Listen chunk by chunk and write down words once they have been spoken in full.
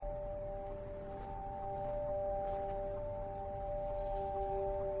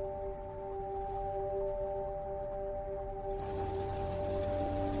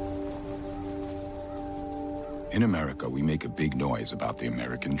In America, we make a big noise about the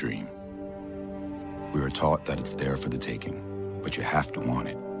American dream. We are taught that it's there for the taking, but you have to want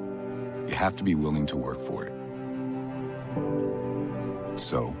it. You have to be willing to work for it.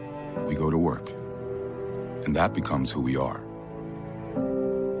 So, we go to work, and that becomes who we are.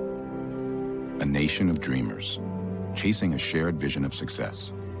 A nation of dreamers, chasing a shared vision of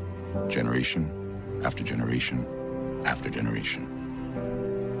success, generation after generation after generation.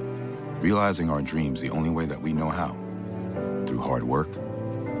 Realizing our dreams the only way that we know how, through hard work,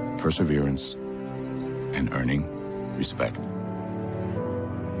 perseverance, and earning respect.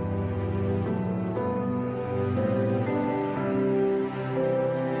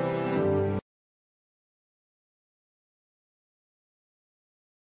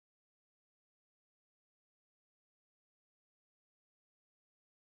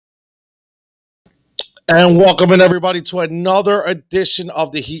 And welcome in everybody to another edition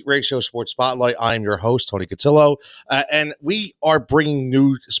of the Heat Ratio Sports Spotlight. I am your host, Tony Cotillo, and we are bringing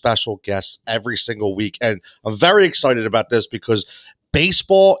new special guests every single week. And I'm very excited about this because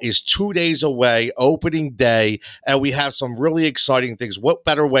baseball is 2 days away, opening day, and we have some really exciting things. What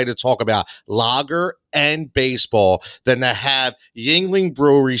better way to talk about lager and baseball than to have Yuengling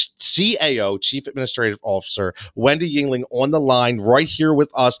Brewery's CAO, Chief Administrative Officer, Wendy Yuengling, on the line right here with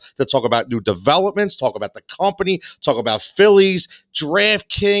us to talk about new developments, talk about the company, talk about Phillies,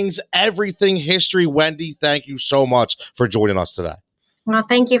 DraftKings, everything history. Wendy, thank you so much for joining us today. Well,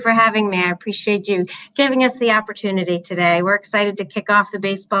 thank you for having me. I appreciate you giving us the opportunity today. We're excited to kick off the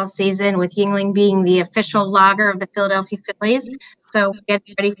baseball season with Yuengling being the official lager of the Philadelphia Phillies. So get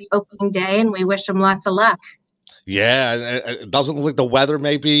ready for opening day, and we wish them lots of luck. Yeah, it doesn't look like the weather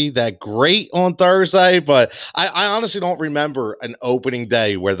may be that great on Thursday, but I honestly don't remember an opening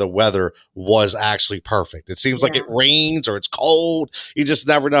day where the weather was actually perfect. It seems like it rains or it's cold. You just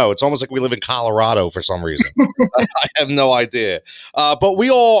never know. It's almost like we live in Colorado for some reason. I have no idea. But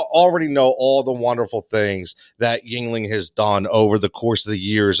we all already know all the wonderful things that Yuengling has done over the course of the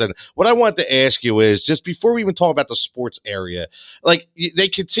years. And what I wanted to ask you is, just before we even talk about the sports area, like they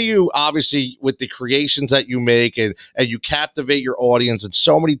continue, obviously, with the creations that you make, and you captivate your audience in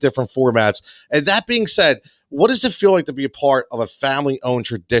so many different formats. And that being said, what does it feel like to be a part of a family-owned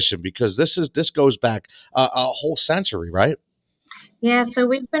tradition? Because this goes back a whole century, right? Yeah, so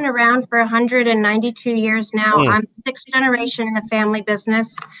we've been around for 192 years now. I'm sixth generation in the family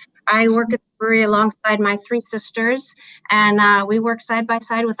business. I work at the brewery alongside my three sisters, and we work side by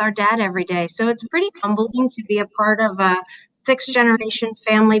side with our dad every day. So it's pretty humbling to be a part of a sixth generation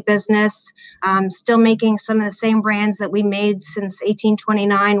family business, still making some of the same brands that we made since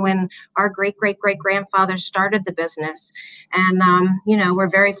 1829 when our great-great-great-grandfather started the business. And, we're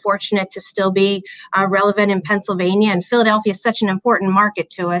very fortunate to still be relevant in Pennsylvania, and Philadelphia is such an important market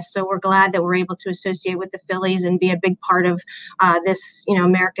to us. So we're glad that we're able to associate with the Phillies and be a big part of this,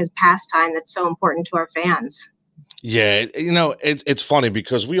 America's pastime that's so important to our fans. Yeah, it's funny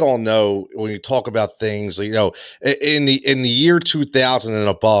because we all know when you talk about things, in the year 2000 and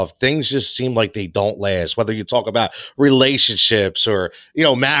above, things just seem like they don't last. Whether you talk about relationships or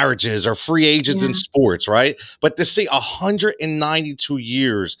marriages or free agents in sports, right? But to see 192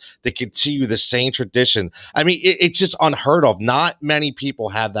 years to continue the same tradition, I mean, it's just unheard of. Not many people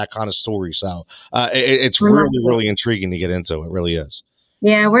have that kind of story, so it's really, really intriguing to get into. It really is.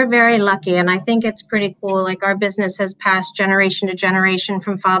 Yeah, we're very lucky, and I think it's pretty cool. Like, our business has passed generation to generation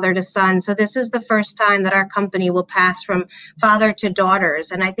from father to son. So this is the first time that our company will pass from father to daughters.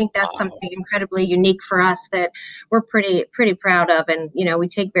 And I think that's something incredibly unique for us that we're pretty proud of, and, we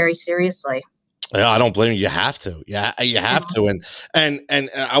take very seriously. I don't blame you. You have to. Yeah, you have to. And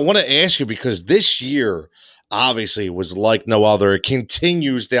I want to ask you, because this year obviously was like no other. It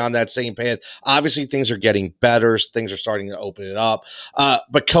continues down that same path. Obviously, things are getting better. Things are starting to open it up.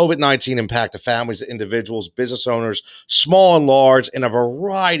 But COVID-19 impacted families, individuals, business owners, small and large, in a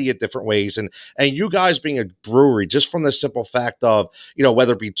variety of different ways. And you guys being a brewery, just from the simple fact of,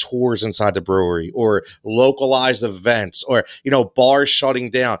 whether it be tours inside the brewery or localized events or, bars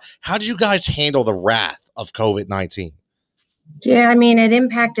shutting down, how did you guys handle the wrath of COVID-19? Yeah, I mean, it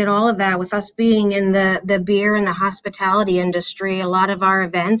impacted all of that with us being in the beer and the hospitality industry. A lot of our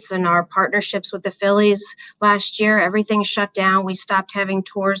events and our partnerships with the Phillies last year, everything shut down. We stopped having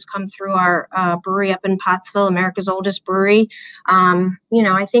tours come through our brewery up in Pottsville, America's oldest brewery.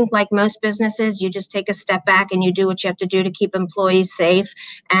 I think like most businesses, you just take a step back and you do what you have to do to keep employees safe.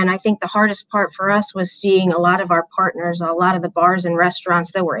 And I think the hardest part for us was seeing a lot of our partners, a lot of the bars and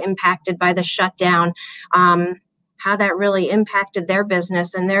restaurants that were impacted by the shutdown, how that really impacted their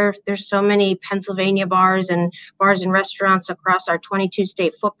business. And there's so many Pennsylvania bars and restaurants across our 22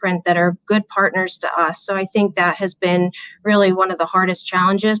 state footprint that are good partners to us. So I think that has been really one of the hardest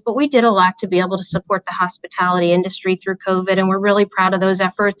challenges, but we did a lot to be able to support the hospitality industry through COVID, and we're really proud of those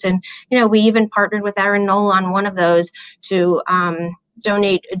efforts. And, we even partnered with Aaron Nola on one of those to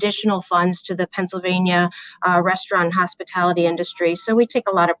donate additional funds to the Pennsylvania restaurant and hospitality industry. So we take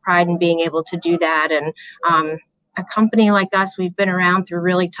a lot of pride in being able to do that. And a company like us, we've been around through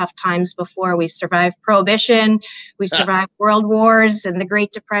really tough times before. We've survived Prohibition, we survived World Wars and the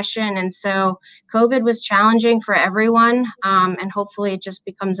Great Depression. And so COVID was challenging for everyone. And hopefully it just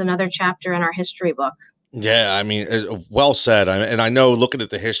becomes another chapter in our history book. Yeah, I mean, well said. And I know, looking at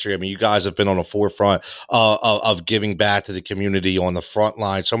the history, I mean, you guys have been on the forefront of giving back to the community on the front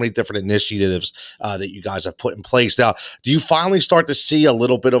line. So many different initiatives that you guys have put in place. Now, do you finally start to see a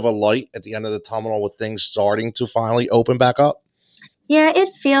little bit of a light at the end of the tunnel with things starting to finally open back up? Yeah, it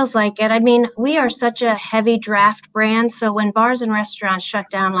feels like it. I mean, we are such a heavy draft brand. So when bars and restaurants shut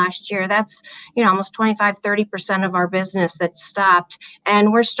down last year, that's, almost 25-30% of our business that stopped.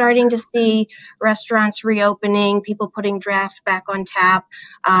 And we're starting to see restaurants reopening, people putting draft back on tap.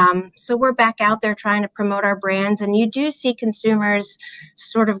 So we're back out there trying to promote our brands. And you do see consumers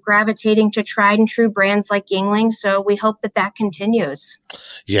sort of gravitating to tried and true brands like Yuengling. So we hope that continues.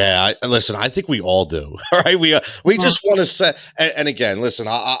 Yeah, listen, I think we all do. All right. We just want to say, and again, listen,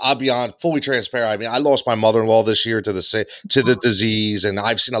 I'll be fully transparent. I mean, I lost my mother-in-law this year to the disease, and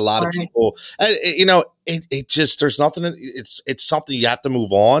I've seen a lot of people, and it just, there's nothing, it's something you have to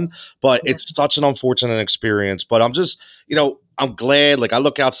move on, but it's such an unfortunate experience. But I'm just, I'm glad, like, I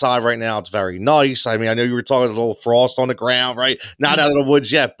look outside right now, it's very nice. I mean, I know you were talking a little frost on the ground, right? Not out of the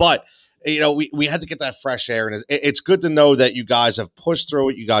woods yet, but we had to get that fresh air, and it's good to know that you guys have pushed through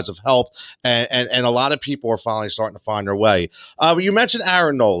it. You guys have helped, and a lot of people are finally starting to find their way. You mentioned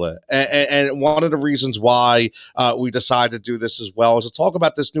Aaron Nola, and one of the reasons why we decided to do this as well is to talk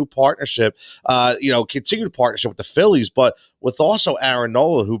about this new partnership, continued partnership with the Phillies, but with also Aaron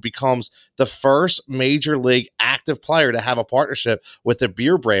Nola, who becomes the first major league active player to have a partnership with a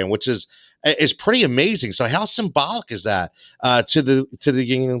beer brand, which is pretty amazing. So how symbolic is that to the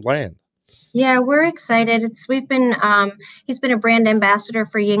Yuengling brand? Yeah, we're excited. He's been a brand ambassador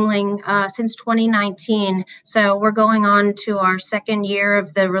for Yuengling since 2019. So we're going on to our second year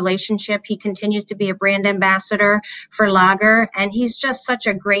of the relationship. He continues to be a brand ambassador for Lager, and he's just such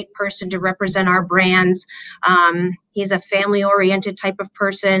a great person to represent our brands. He's a family-oriented type of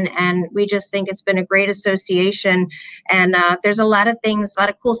person, and we just think it's been a great association. And there's a lot of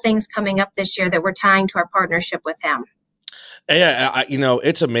cool things coming up this year that we're tying to our partnership with him. Yeah,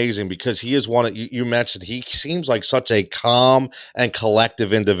 it's amazing because he is you mentioned, he seems like such a calm and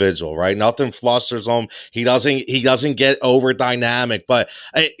collective individual, right? Nothing flusters him. He doesn't get over dynamic, but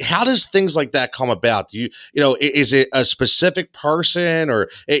how does things like that come about? Is it a specific person, or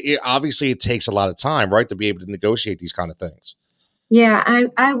obviously it takes a lot of time, right, to be able to negotiate these kind of things? Yeah,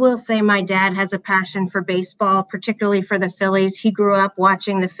 I will say my dad has a passion for baseball, particularly for the Phillies. He grew up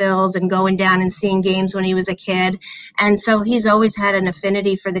watching the Phils and going down and seeing games when he was a kid. And so he's always had an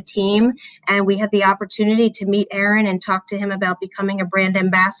affinity for the team. And we had the opportunity to meet Aaron and talk to him about becoming a brand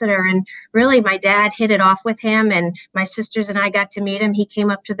ambassador. And really, my dad hit it off with him, and my sisters and I got to meet him. He came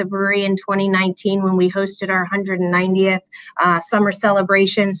up to the brewery in 2019 when we hosted our 190th summer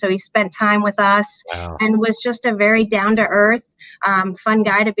celebration. So he spent time with us. Wow. And was just a very down-to-earth, fun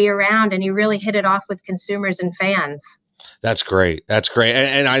guy to be around, and he really hit it off with consumers and fans. That's great. That's great.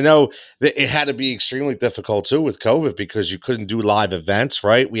 And I know that it had to be extremely difficult too with COVID because you couldn't do live events,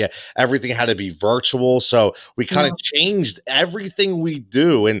 right? Everything had to be virtual. So we kind of changed everything we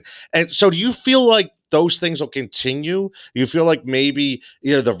do. And so do you feel like those things will continue? Do you feel like maybe,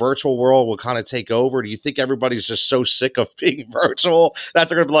 the virtual world will kind of take over? Do you think everybody's just so sick of being virtual that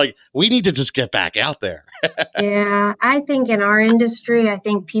they're going to be like, we need to just get back out there? Yeah, I think in our industry, I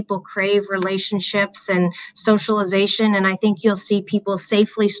think people crave relationships and socialization. And I think you'll see people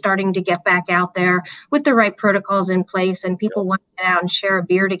safely starting to get back out there with the right protocols in place, and people want to get out and share a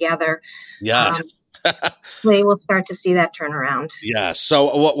beer together. Yes. They will start to see that turnaround. Yeah.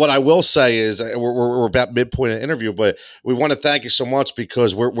 So what I will say is we're about midpoint of the interview, but we want to thank you so much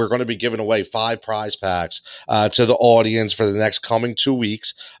because we're going to be giving away 5 prize packs to the audience for the next coming 2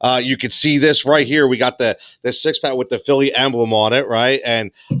 weeks. You can see this right here. We got the 6-pack with the Philly emblem on it, right? And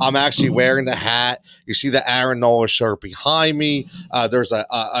I'm actually wearing the hat. You see the Aaron Nola shirt behind me. There's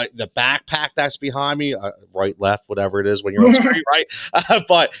the backpack that's behind me, right, left, whatever it is when you're on screen, right?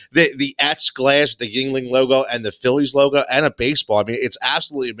 But the etched glass with the Yuengling logo and the Phillies logo and a baseball. I mean, it's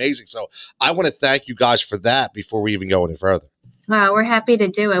absolutely amazing. So I want to thank you guys for that before we even go any further. We're happy to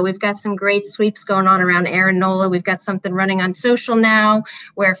do it. We've got some great sweeps going on around Aaron Nola. We've got something running on social now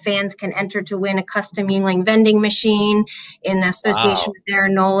where fans can enter to win a custom Yuengling vending machine in association with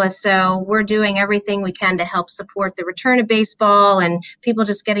Aaron Nola. So we're doing everything we can to help support the return of baseball and people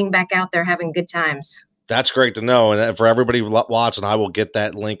just getting back out there having good times. That's great to know. And for everybody watching, I will get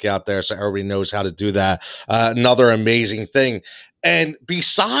that link out there so everybody knows how to do that. Another amazing thing. And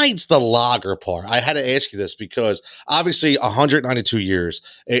besides the lager part, I had to ask you this because obviously 192 years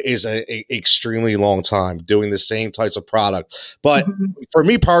is a extremely long time doing the same types of product. But for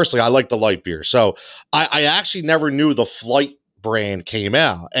me personally, I like the light beer. So I actually never knew the Flight brand came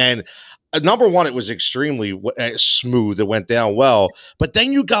out. And number one, it was extremely smooth. It went down well. But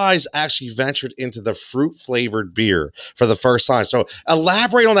then you guys actually ventured into the fruit flavored beer for the first time. So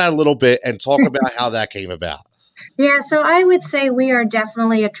elaborate on that a little bit and talk about how that came about. Yeah, so I would say we are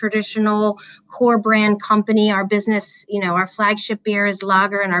definitely a traditional core brand company. Our business, our flagship beer is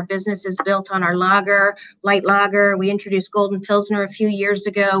lager, and our business is built on our lager, light lager. We introduced Golden Pilsner a few years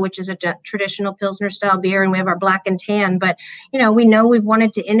ago, which is a traditional Pilsner style beer, and we have our black and tan. But, we know we've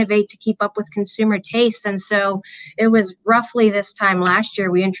wanted to innovate to keep up with consumer tastes. And so it was roughly this time last year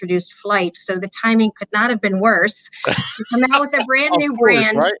we introduced Flight. So the timing could not have been worse to come out with a brand new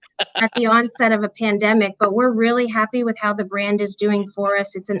brand right? At the onset of a pandemic. But we're really happy with how the brand is doing for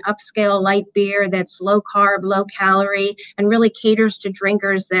us. It's an upscale light beer that's low carb, low calorie, and really caters to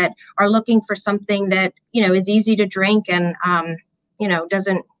drinkers that are looking for something that, is easy to drink and,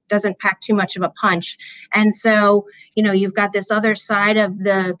 doesn't pack too much of a punch. And so, you've got this other side of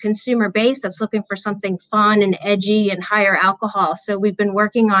the consumer base that's looking for something fun and edgy and higher alcohol. So we've been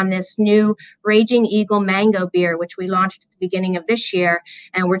working on this new Raging Eagle Mango beer, which we launched at the beginning of this year.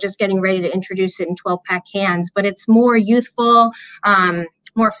 And we're just getting ready to introduce it in 12-pack cans. But it's more youthful,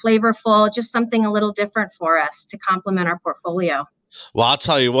 more flavorful, just something a little different for us to complement our portfolio. Well, I'll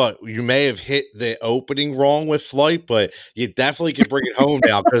tell you what, you may have hit the opening wrong with Flight, but you definitely can bring it home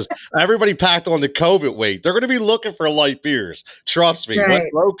now because everybody packed on the COVID weight. They're going to be looking for light beers. Trust me, right.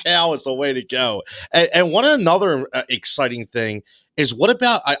 Low cal is the way to go. And one another exciting thing is what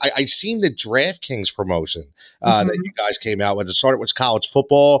about, I seen the DraftKings promotion that you guys came out with. It started with college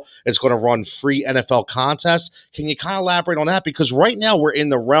football. It's going to run free NFL contests. Can you kind of elaborate on that? Because right now we're in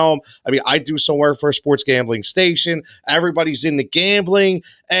the realm. I mean, I do some work for a sports gambling station. Everybody's into gambling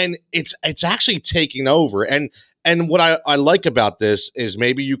and it's actually taking over. And what I like about this is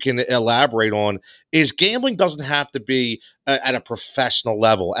maybe you can elaborate on is gambling doesn't have to be at a professional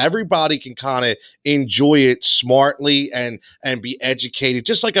level. Everybody can kind of enjoy it smartly and be educated,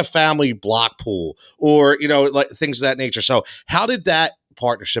 just like a family block pool or, like things of that nature. So how did that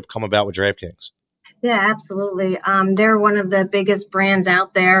partnership come about with DraftKings? Yeah, absolutely. They're one of the biggest brands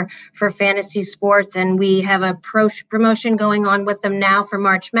out there for fantasy sports, and we have a promotion going on with them now for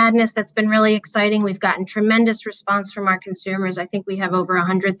March Madness. That's been really exciting. We've gotten tremendous response from our consumers. I think we have over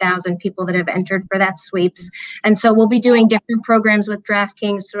 100,000 people that have entered for that sweeps. And so we'll be doing different programs with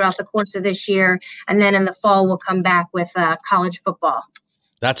DraftKings throughout the course of this year. And then in the fall, we'll come back with college football.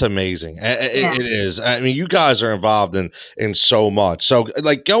 That's amazing. It is. I mean, you guys are involved in so much. So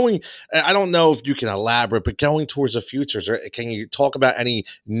like I don't know if you can elaborate, but going towards the future, can you talk about any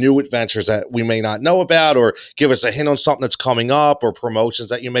new adventures that we may not know about or give us a hint on something that's coming up or promotions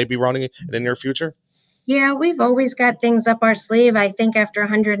that you may be running in the near future? Yeah, we've always got things up our sleeve. I think after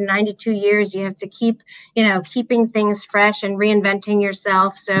 192 years, you have to keep, keeping things fresh and reinventing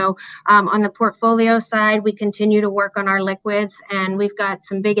yourself. So on the portfolio side, we continue to work on our liquids, and we've got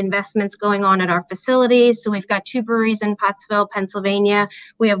some big investments going on at our facilities. So we've got 2 breweries in Pottsville, Pennsylvania.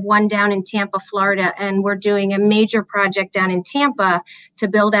 We have 1 down in Tampa, Florida, and we're doing a major project down in Tampa to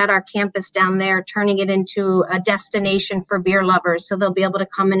build out our campus down there, turning it into a destination for beer lovers. So they'll be able to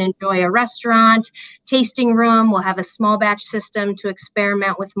come and enjoy a restaurant, tasting room. We'll have a small batch system to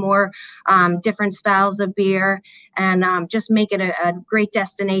experiment with more different styles of beer and just make it a great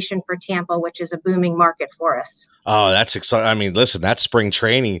destination for Tampa, which is a booming market for us. Oh, that's exciting. I mean, listen, that's spring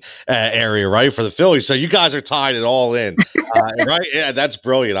training area, right, for the Phillies. So you guys are tying it all in, right? Yeah, that's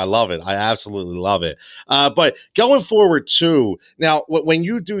brilliant. I love it. I absolutely love it. But going forward, too, now, when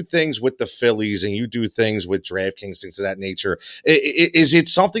you do things with the Phillies and you do things with DraftKings, things of that nature, is it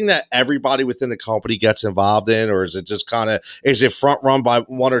something that everybody within the company gets involved in, or is it just is it front run by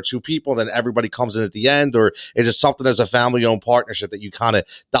 1 or 2 people, then everybody comes in at the end, or is it something as a family-owned partnership that you kind of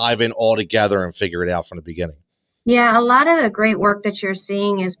dive in all together and figure it out from the beginning? Yeah, a lot of the great work that you're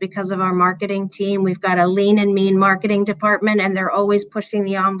seeing is because of our marketing team. We've got a lean and mean marketing department, and they're always pushing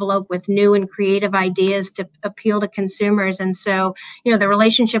the envelope with new and creative ideas to appeal to consumers. And so, the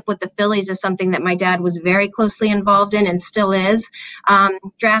relationship with the Phillies is something that my dad was very closely involved in and still is.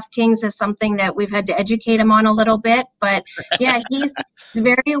 DraftKings is something that we've had to educate him on a little bit, but yeah, he's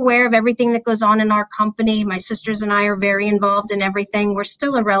very aware of everything that goes on in our company. My sisters and I are very involved in everything. We're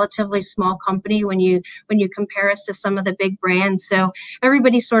still a relatively small company when you compare us to some of the big brands. So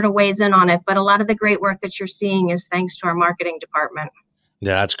everybody sort of weighs in on it. But a lot of the great work that you're seeing is thanks to our marketing department.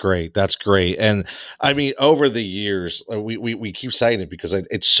 Yeah, that's great. That's great. And I mean, over the years, we keep saying it because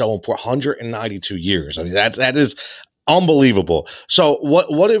it's so important. 192 years. I mean, that is unbelievable. So,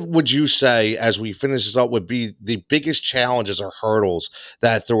 would you say as we finish this up would be the biggest challenges or hurdles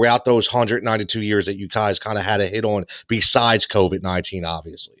that throughout those 192 years that you guys kind of had to hit on besides COVID-19,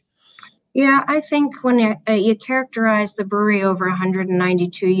 obviously? Yeah, I think when you characterize the brewery over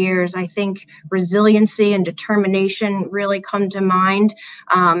 192 years, I think resiliency and determination really come to mind.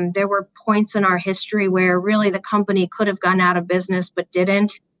 There were points in our history where really the company could have gone out of business but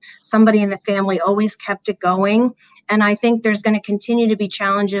didn't. Somebody in the family always kept it going. And I think there's going to continue to be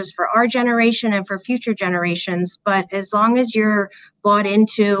challenges for our generation and for future generations. But as long as you're bought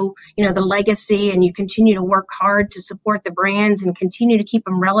into the legacy and you continue to work hard to support the brands and continue to keep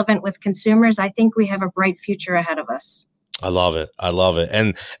them relevant with consumers, I think we have a bright future ahead of us. I love it. I love it.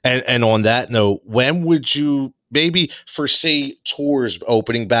 And on that note, when would you maybe foresee tours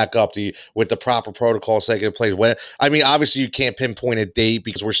opening back up with the proper protocols taking place? When, I mean, obviously you can't pinpoint a date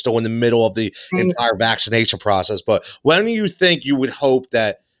because we're still in the middle of the entire vaccination process, but when do you think you would hope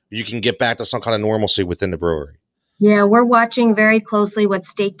that you can get back to some kind of normalcy within the brewery? Yeah, we're watching very closely what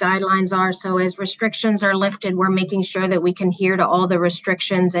state guidelines are. So as restrictions are lifted, we're making sure that we can adhere to all the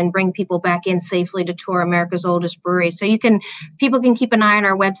restrictions and bring people back in safely to tour America's oldest brewery. So people can keep an eye on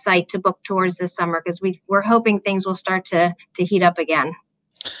our website to book tours this summer because we're hoping things will start to heat up again.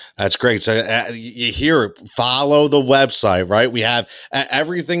 That's great. So you hear it. Follow the website, right? We have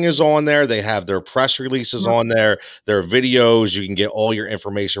everything is on there. They have their press releases on there, their videos. You can get all your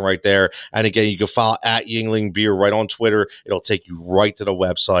information right there. And again, you can follow at Yuengling Beer right on Twitter. It'll take you right to the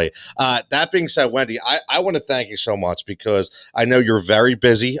website. That being said, Wendy, I want to thank you so much because I know you're very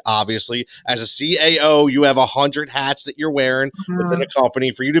busy. Obviously, as a CAO, you have 100 hats that you're wearing within the company.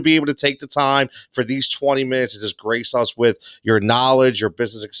 For you to be able to take the time for these 20 minutes to just grace us with your knowledge, your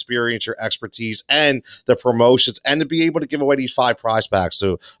business experience, your expertise, and the promotions, and to be able to give away these 5 prize packs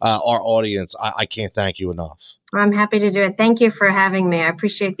to our audience, I can't thank you enough. I'm happy to do it. Thank you for having me. I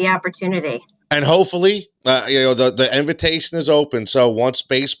appreciate the opportunity. And hopefully, the invitation is open. So once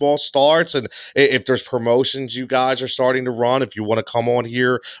baseball starts, and if there's promotions you guys are starting to run, if you want to come on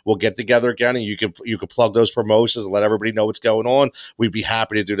here, we'll get together again, and you could plug those promotions and let everybody know what's going on. We'd be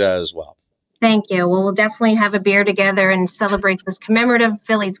happy to do that as well. Thank you. Well, we'll definitely have a beer together and celebrate those commemorative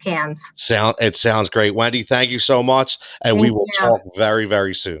Phillies cans. It sounds great. Wendy, thank you so much. And we will talk very,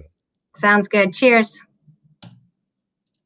 very soon. Sounds good. Cheers.